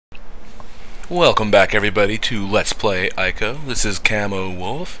Welcome back everybody to Let's Play Ico. This is Camo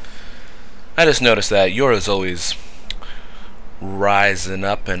Wolf. I just noticed that Yora's always rising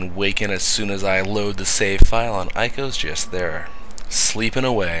up and waking as soon as I load the save file, and Ico's just there, sleeping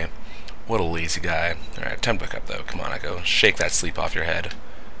away. What a lazy guy. Alright, time to wake up though. Come on, Ico. Shake that sleep off your head.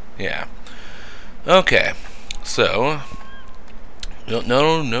 Yeah. Okay. So...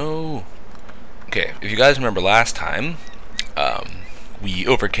 No. Okay, if you guys remember last time, we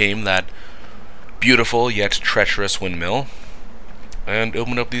overcame that beautiful yet treacherous windmill and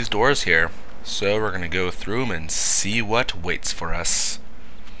open up these doors here. So we're gonna go through them and see what waits for us.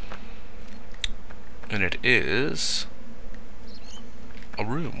 And it is a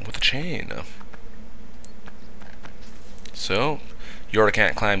room with a chain. So Yora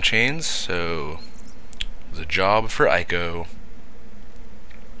can't climb chains, so it's a job for Ico.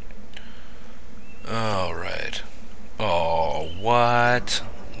 Alright. Oh, what?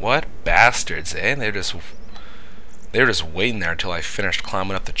 What bastards, eh? They were just waiting there until I finished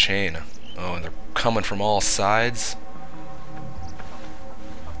climbing up the chain. Oh, and they're coming from all sides.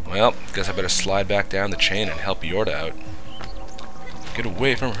 Well, guess I better slide back down the chain and help Yorda out. Get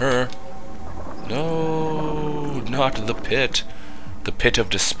away from her. No, not the pit. The pit of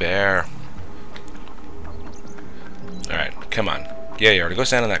despair. Alright, come on. Yeah, Yorda, go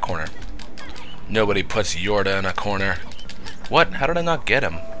stand in that corner. Nobody puts Yorda in a corner. What? How did I not get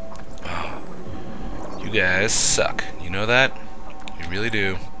him? Oh, you guys suck. You know that? You really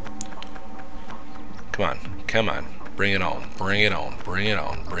do. Come on. Come on. Bring it on. Bring it on. Bring it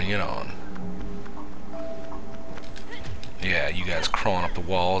on. Bring it on. Yeah, you guys crawling up the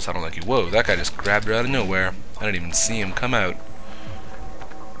walls. I don't like you. Whoa, that guy just grabbed her out of nowhere. I didn't even see him come out.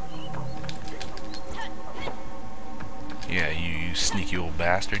 Yeah, you sneaky old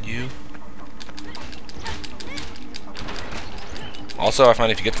bastard, you. Also, I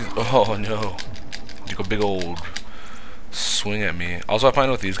find if you get these... Oh, no. You go big old swing at me. Also, I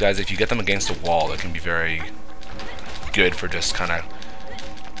find with these guys, if you get them against a wall, it can be very good for just kind of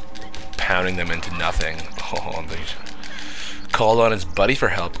pounding them into nothing. Oh, they called on his buddy for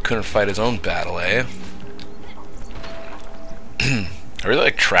help. Couldn't fight his own battle, eh? I really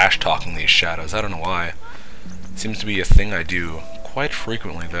like trash-talking these shadows. I don't know why. Seems to be a thing I do quite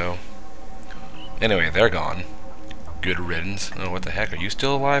frequently, though. Anyway, they're gone. Good riddance. Oh, what the heck? Are you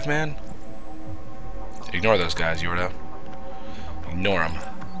still alive, man? Ignore those guys, Yorda. Ignore them.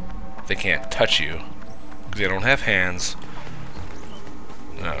 They can't touch you because they don't have hands.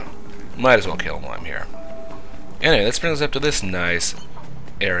 No. Might as well kill them while I'm here. Anyway, let's bring us up to this nice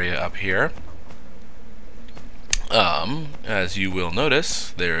area up here. As you will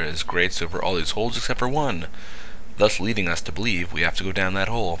notice, there is grates over all these holes except for one, thus leading us to believe we have to go down that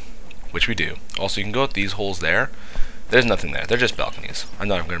hole, which we do. Also, you can go at these holes there. There's nothing there. They're just balconies. I'm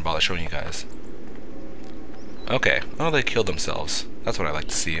not even going to bother showing you guys. Okay. Oh, they killed themselves. That's what I like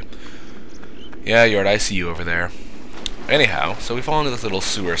to see. Yeah, Yard, I see you over there. Anyhow, so we fall into this little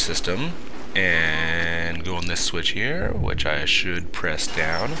sewer system and go on this switch here, which I should press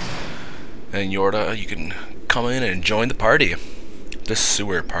down. And Yorda, you can come in and join the party. The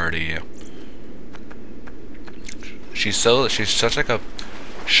sewer party. She's such like a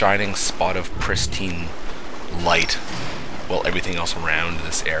shining spot of pristine light, while everything else around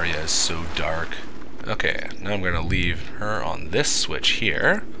this area is so dark. Okay, now I'm going to leave her on this switch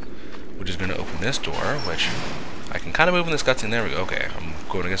here, which is going to open this door, which I can kind of move in this cutscene. There we go. Okay, I'm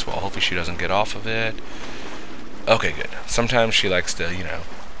going against the wall. Hopefully she doesn't get off of it. Okay, good. Sometimes she likes to, you know,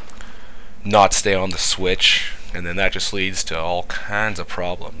 not stay on the switch, and then that just leads to all kinds of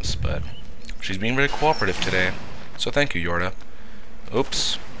problems, but she's being very cooperative today, so thank you, Yorda.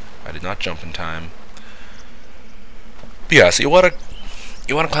 Oops, I did not jump in time. But yeah, so you want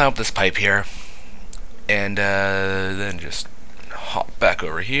to climb up this pipe here, and then just hop back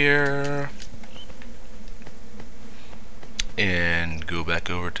over here, and go back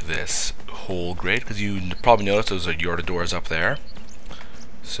over to this hole grate, because you probably noticed those are Yorda doors up there.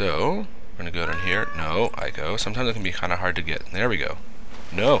 So we're gonna go down here. No, Ico. Sometimes it can be kind of hard to get. There we go.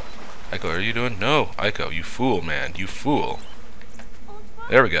 No, Ico, what are you doing? No, Ico, you fool, man, you fool.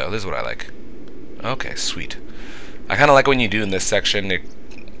 There we go. This is what I like. Okay, sweet. I kind of like when you do in this section,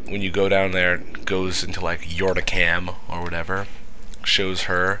 when you go down there, it goes into like Yorda cam or whatever. Shows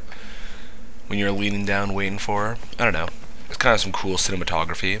her when you're leaning down waiting for her. I don't know. It's kind of some cool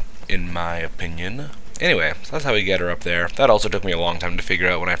cinematography, in my opinion. Anyway, so that's how we get her up there. That also took me a long time to figure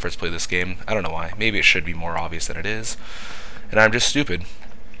out when I first played this game. I don't know why. Maybe it should be more obvious than it is. And I'm just stupid.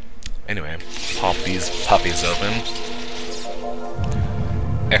 Anyway, pop these puppies open.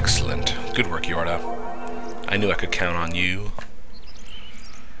 Excellent. Good work, Yorda. I knew I could count on you.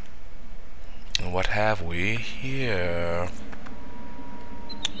 And what have we here?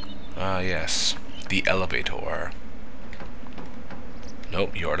 Ah, yes. The elevator.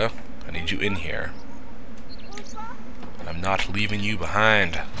 Nope, Yorda. I need you in here. I'm not leaving you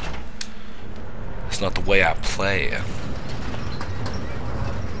behind. It's not the way I play.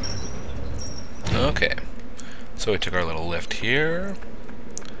 Okay. So we took our little lift here.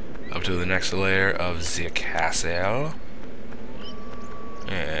 Up to the next layer of the castle.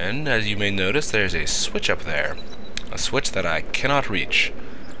 And as you may notice, there's a switch up there. A switch that I cannot reach.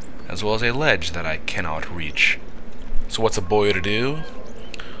 As well as a ledge that I cannot reach. So what's a boy to do?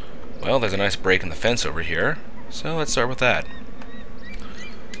 Well, there's a nice break in the fence over here. So let's start with that.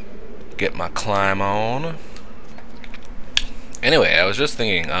 Get my climb on. Anyway, I was just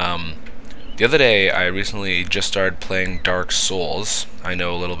thinking, the other day I recently just started playing Dark Souls. I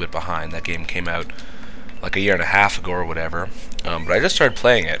know a little bit behind. That game came out like a year and a half ago or whatever. But I just started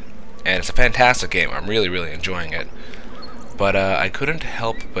playing it, and it's a fantastic game. I'm really, really enjoying it. But I couldn't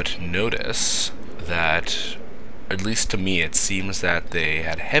help but notice that, at least to me, it seems that they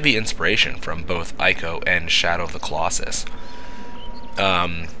had heavy inspiration from both Ico and Shadow of the Colossus.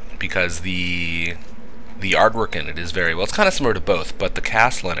 Because the artwork in it is very, well, it's kind of similar to both, but the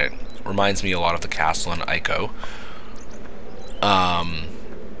castle in it reminds me a lot of the castle in Ico.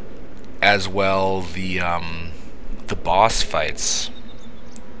 As well, the boss fights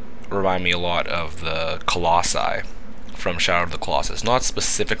remind me a lot of the Colossi from Shadow of the Colossus. Not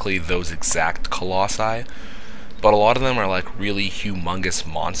specifically those exact Colossi, but a lot of them are like really humongous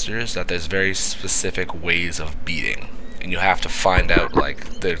monsters that there's very specific ways of beating, and you have to find out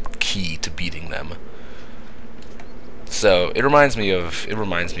like the key to beating them. So it reminds me of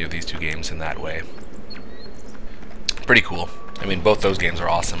these two games in that way. Pretty cool. I mean, both those games are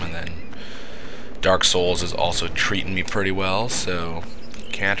awesome, and then Dark Souls is also treating me pretty well, so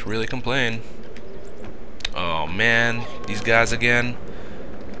can't really complain. Oh man, these guys again.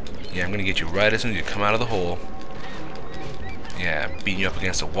 Yeah, I'm gonna get you right as soon as you come out of the hole. Yeah, beating you up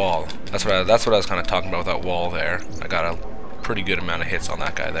against a wall. That's what I was kind of talking about with that wall there. I got a pretty good amount of hits on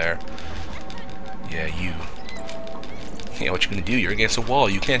that guy there. Yeah, you. Yeah, what you gonna do? You're against a wall.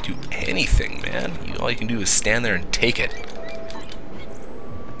 You can't do anything, man. All you can do is stand there and take it.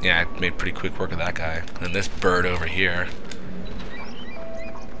 Yeah, I made pretty quick work of that guy. And this bird over here.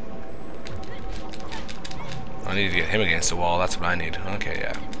 I need to get him against the wall. That's what I need. Okay,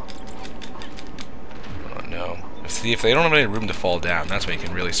 yeah. Oh no. See, if they don't have any room to fall down, that's when you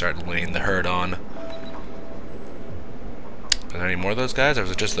can really start laying the herd on. Are there any more of those guys, or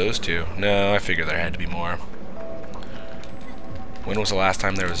was it just those two? No, I figured there had to be more. When was the last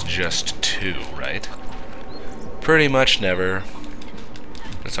time there was just two, right? Pretty much never.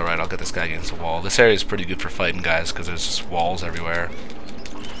 It's alright, I'll get this guy against the wall. This area is pretty good for fighting guys, because there's just walls everywhere.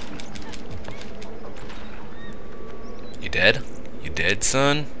 You dead? You dead,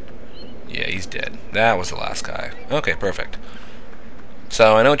 son? Yeah, he's dead. That was the last guy. Okay, perfect.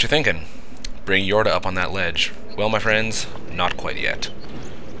 So, I know what you're thinking. Bring Yorda up on that ledge. Well, my friends, not quite yet.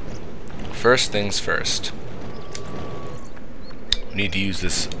 First things first. We need to use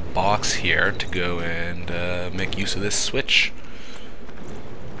this box here to go and make use of this switch.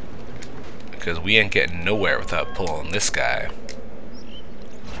 Because we ain't getting nowhere without pulling this guy.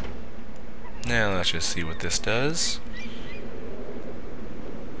 Now, let's just see what this does.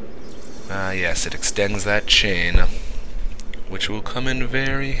 Yes, it extends that chain, which will come in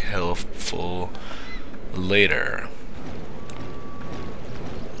very helpful later.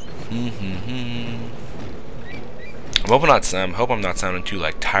 I hope I'm not sounding too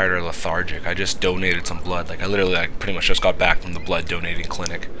like tired or lethargic. I just donated some blood. Like I literally pretty much just got back from the blood donating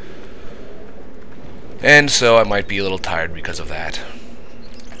clinic. And so I might be a little tired because of that.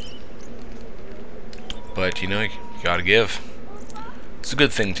 But you know, you gotta give. It's a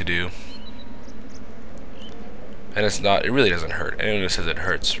good thing to do. And it's not, it really doesn't hurt. Anyone who says it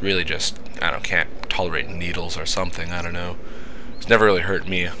hurts really just, I don't know, can't tolerate needles or something, I don't know. It's never really hurt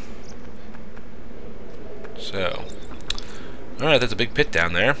me. So, alright, there's a big pit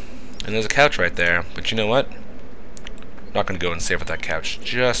down there. And there's a couch right there. But you know what? I'm not going to go and save with that couch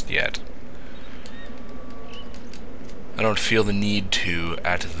just yet. I don't feel the need to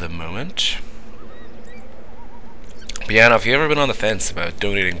at the moment. But yeah, no, if you've ever been on the fence about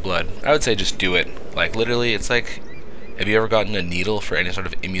donating blood, I would say just do it. Like, literally, it's like, have you ever gotten a needle for any sort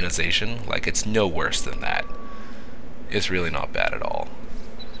of immunization? Like, it's no worse than that. It's really not bad at all.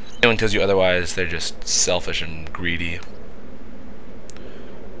 If anyone tells you otherwise, they're just selfish and greedy.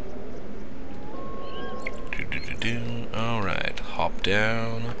 Alright, hop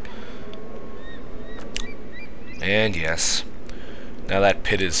down. And yes. Now that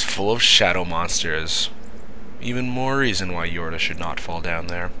pit is full of shadow monsters. Even more reason why Yorda should not fall down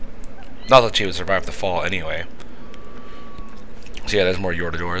there. Not that she would survive the fall anyway. So yeah, there's more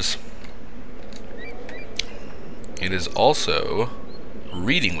Yorda doors. It is also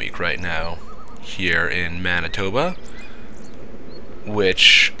reading week right now here in Manitoba,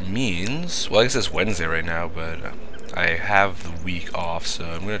 which means, well, I guess it's Wednesday right now, but I have the week off, so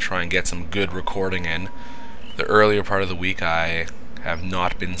I'm going to try and get some good recording in. The earlier part of the week I have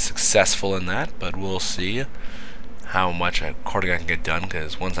not been successful in that, but we'll see how much recording I can get done,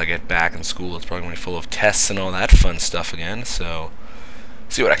 because once I get back in school it's probably going to be full of tests and all that fun stuff again, so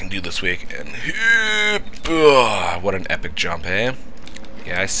see what I can do this week. And what an epic jump, eh?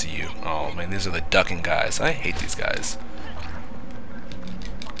 Yeah, I see you. Oh man, these are the ducking guys. I hate these guys.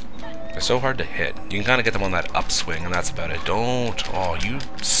 They're so hard to hit. You can kind of get them on that upswing, and that's about it. Don't. Oh, you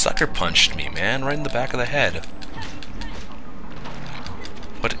sucker punched me, man. Right in the back of the head.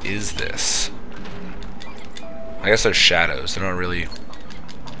 What is this? I guess they're shadows. They're not really...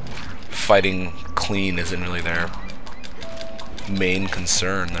 Fighting clean isn't really their main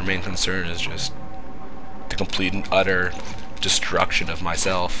concern. Their main concern is just the complete and utter destruction of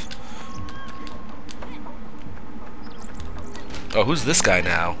myself. Oh, who's this guy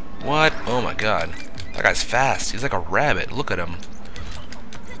now? What? Oh my god. That guy's fast. He's like a rabbit. Look at him.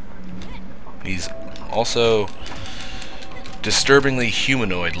 He's also disturbingly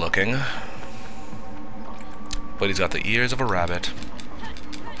humanoid looking. But he's got the ears of a rabbit.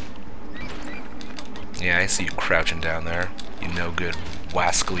 Yeah, I see you crouching down there. You no good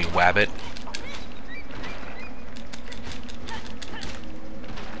wascally wabbit.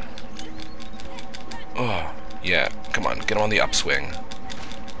 Oh, yeah. Come on, get him on the upswing.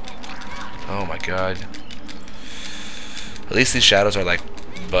 Oh my god. At least these shadows are like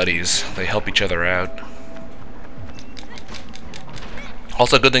buddies. They help each other out.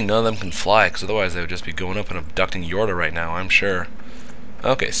 Also, good thing none of them can fly, because otherwise they would just be going up and abducting Yorda right now, I'm sure.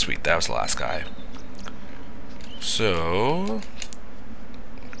 Okay, sweet. That was the last guy. So...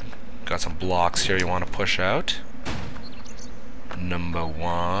 got some blocks here you want to push out. Number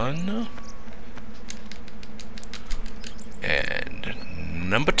 1. And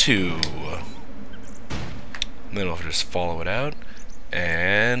number 2. Then we'll just follow it out.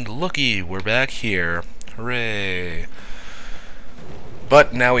 And looky, we're back here. Hooray.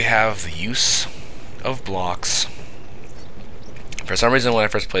 But now we have the use of blocks. For some reason when I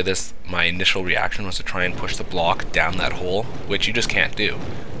first played this, my initial reaction was to try and push the block down that hole, which you just can't do,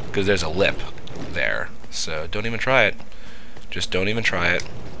 because there's a lip there. So don't even try it. Just don't even try it.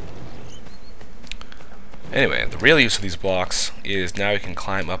 Anyway, the real use of these blocks is now you can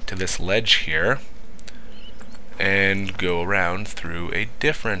climb up to this ledge here and go around through a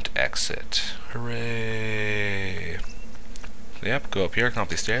different exit. Hooray! Yep, go up here, come up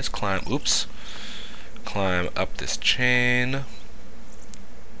these stairs, climb, oops, climb up this chain.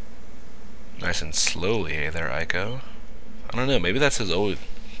 Nice and slowly, hey there, Ico. I don't know, maybe that's his old...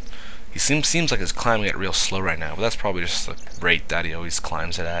 He seems like he's climbing it real slow right now, but that's probably just the rate that he always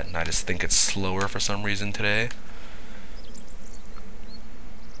climbs it at, and I just think it's slower for some reason today.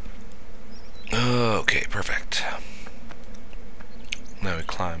 Okay, perfect. Now we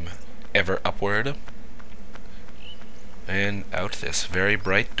climb ever upward. And out this very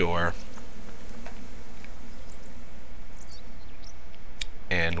bright door.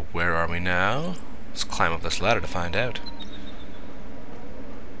 And where are we now? Let's climb up this ladder to find out.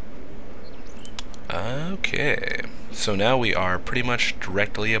 Okay, so now we are pretty much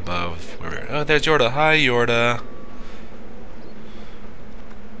directly above where oh, there's Yorda. Hi, Yorda.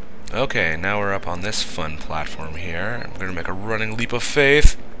 Okay, now we're up on this fun platform here. I'm gonna make a running leap of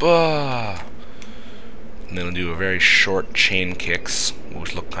faith. Bah! And then we'll do a very short chain kicks,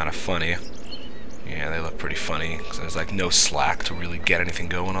 which look kind of funny. Yeah, they look pretty funny, because there's like no slack to really get anything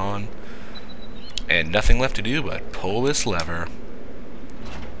going on. And nothing left to do but pull this lever.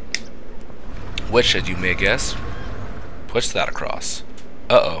 Which, as you may guess, puts that across.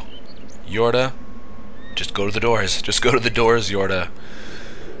 Uh-oh. Yorda, just go to the doors. Just go to the doors, Yorda.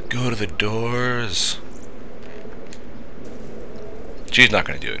 Go to the doors. She's not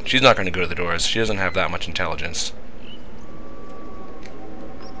going to do it. She's not going to go to the doors. She doesn't have that much intelligence.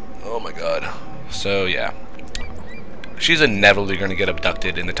 Oh my god. So, yeah. She's inevitably going to get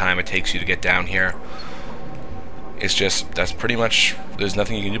abducted in the time it takes you to get down here. It's just, that's pretty much, there's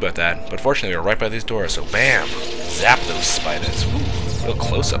nothing you can do about that. But fortunately, we're right by these doors, so bam! Zap those spiders. Ooh, real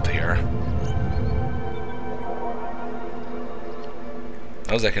close up here.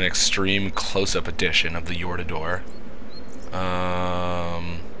 That was like an extreme close-up edition of the Yorda door.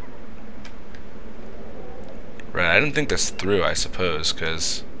 Right, I didn't think this through, I suppose,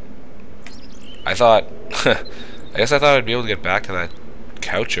 because I thought... I guess I thought I'd be able to get back to that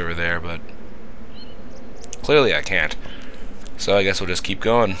couch over there, but clearly I can't. So I guess we'll just keep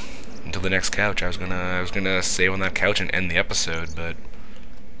going until the next couch. I was gonna save on that couch and end the episode, but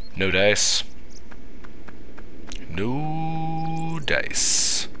no dice. No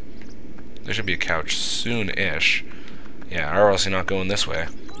dice. There should be a couch soon-ish. Yeah, or else you're not going this way.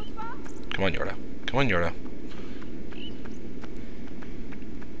 Come on, Yorda. Come on, Yorda.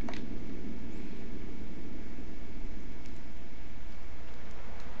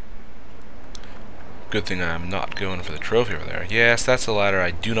 Good thing I'm not going for the trophy over there. Yes, that's a ladder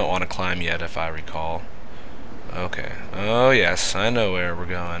I do not want to climb yet, if I recall. Okay. Oh, yes, I know where we're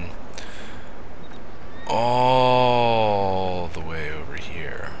going. All the way over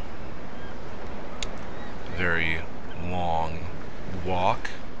here. Very long walk,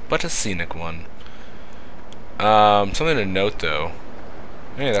 but a scenic one. Something to note, though.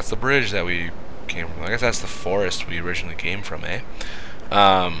 Hey, that's the bridge that we came from. I guess that's the forest we originally came from, eh?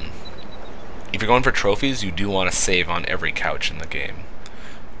 If you're going for trophies, you do want to save on every couch in the game,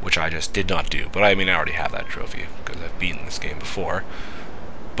 which I just did not do. But I mean, I already have that trophy because I've beaten this game before.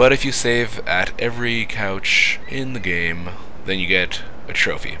 But if you save at every couch in the game, then you get a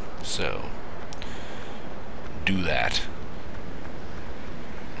trophy. So do that.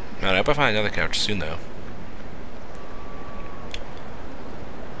 I hope I find another couch soon, though.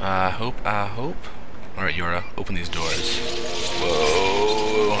 I hope. Alright, Yora, open these doors.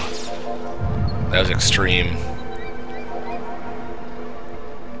 Whoa. That was extreme.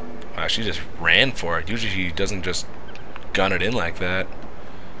 Wow, she just ran for it. Usually she doesn't just gun it in like that.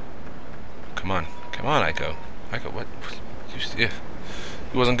 Come on. Come on, Aiko. Aiko, what? He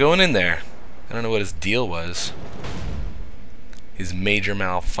wasn't going in there. I don't know what his deal was. His major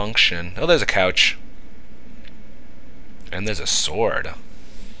malfunction. Oh, there's a couch. And there's a sword.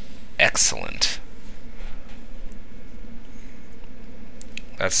 Excellent.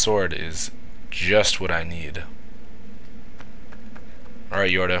 That sword is just what I need.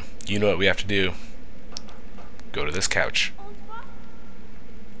 Alright, Yorda, you know what we have to do. Go to this couch.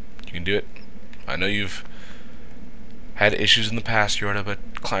 You can do it. I know you've had issues in the past, Yorda, but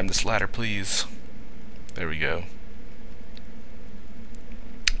climb this ladder, please. There we go.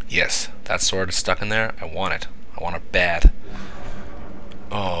 Yes, that sword is stuck in there. I want it. I want it bad.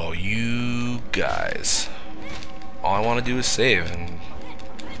 Oh, you guys. All I want to do is save, and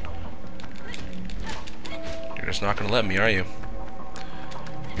you're just not going to let me, are you?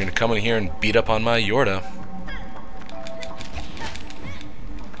 You're going to come in here and beat up on my Yorda.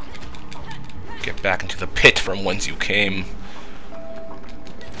 Get back into the pit from whence you came.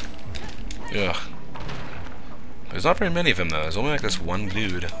 Ugh. There's not very many of them, though. There's only like this one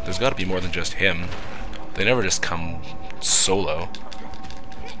dude. There's got to be more than just him. They never just come solo.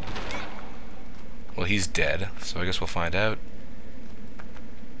 Well, he's dead, so I guess we'll find out.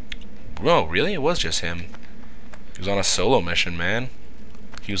 Whoa, really? It was just him. He was on a solo mission, man.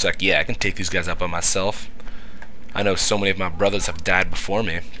 He was like, yeah, I can take these guys out by myself. I know so many of my brothers have died before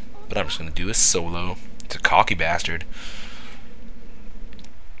me, but I'm just going to do this solo. It's a cocky bastard.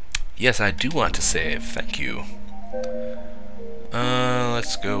 Yes, I do want to save. Thank you.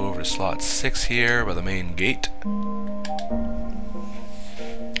 Let's go over to slot 6 here by the main gate.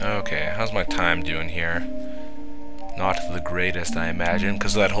 Okay, how's my time doing here? Not the greatest, I imagine,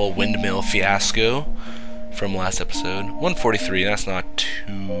 because of that whole windmill fiasco from last episode. 1:43, that's not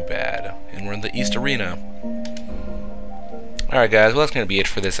too bad. And we're in the East Arena. Alright guys, well that's going to be it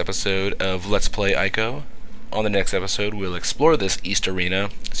for this episode of Let's Play Aiko. On the next episode, we'll explore this East Arena,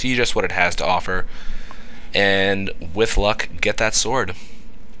 see just what it has to offer, and with luck, get that sword.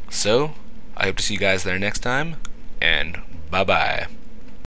 So, I hope to see you guys there next time, and bye-bye.